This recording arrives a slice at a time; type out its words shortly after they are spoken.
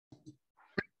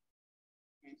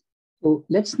So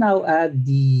let's now add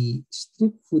the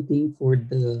strip footing for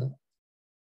the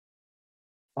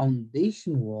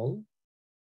foundation wall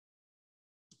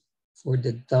for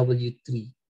the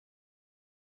W3.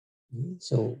 Okay,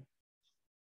 so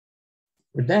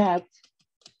for that,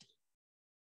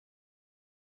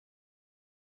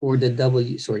 for the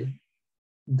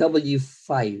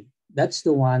W5, that's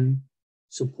the one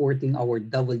supporting our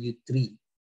W3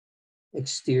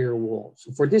 exterior wall.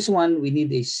 So for this one, we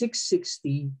need a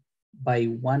 660 by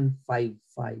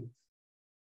 155.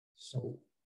 So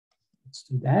let's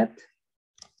do that.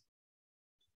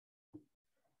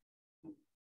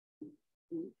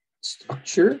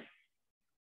 Structure,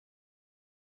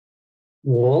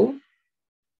 wall.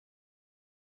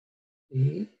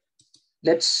 Okay.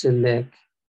 Let's select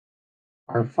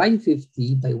our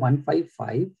 550 by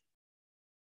 155,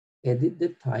 edit the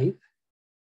type,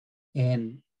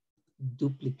 and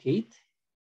duplicate.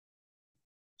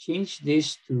 Change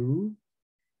this to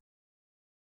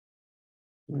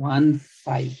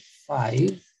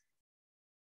 155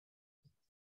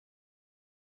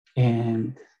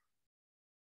 and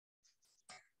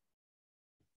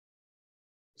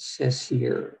says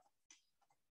here,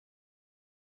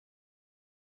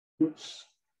 oops,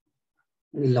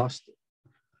 we lost it.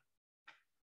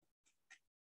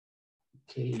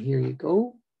 Okay, here you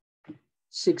go,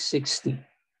 660.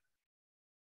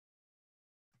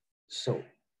 So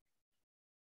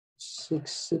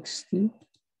 660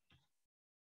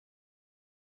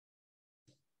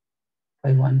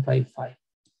 by 155.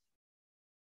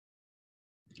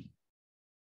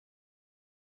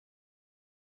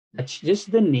 That's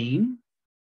just the name.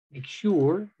 Make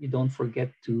sure you don't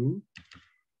forget to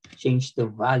change the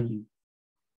value.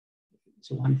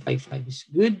 So 155 is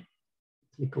good.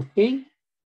 Click OK.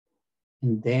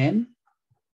 And then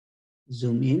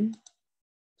zoom in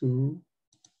to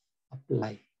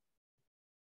apply.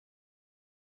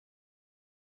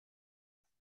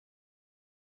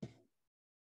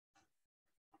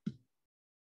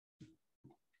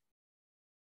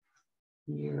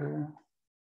 Here.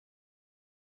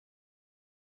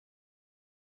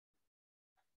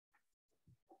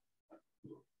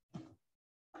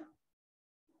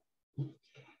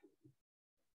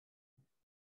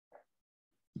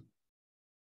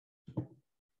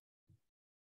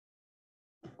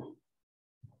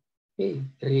 Okay,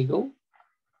 there you go.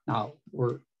 Now,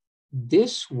 for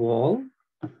this wall,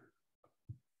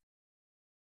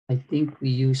 I think we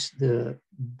use the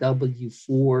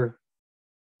W4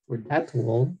 for that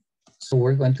wall. So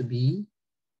we're going to be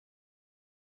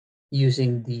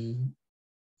using the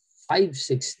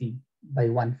 560 by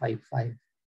 155,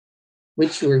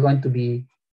 which we're going to be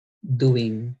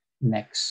doing next.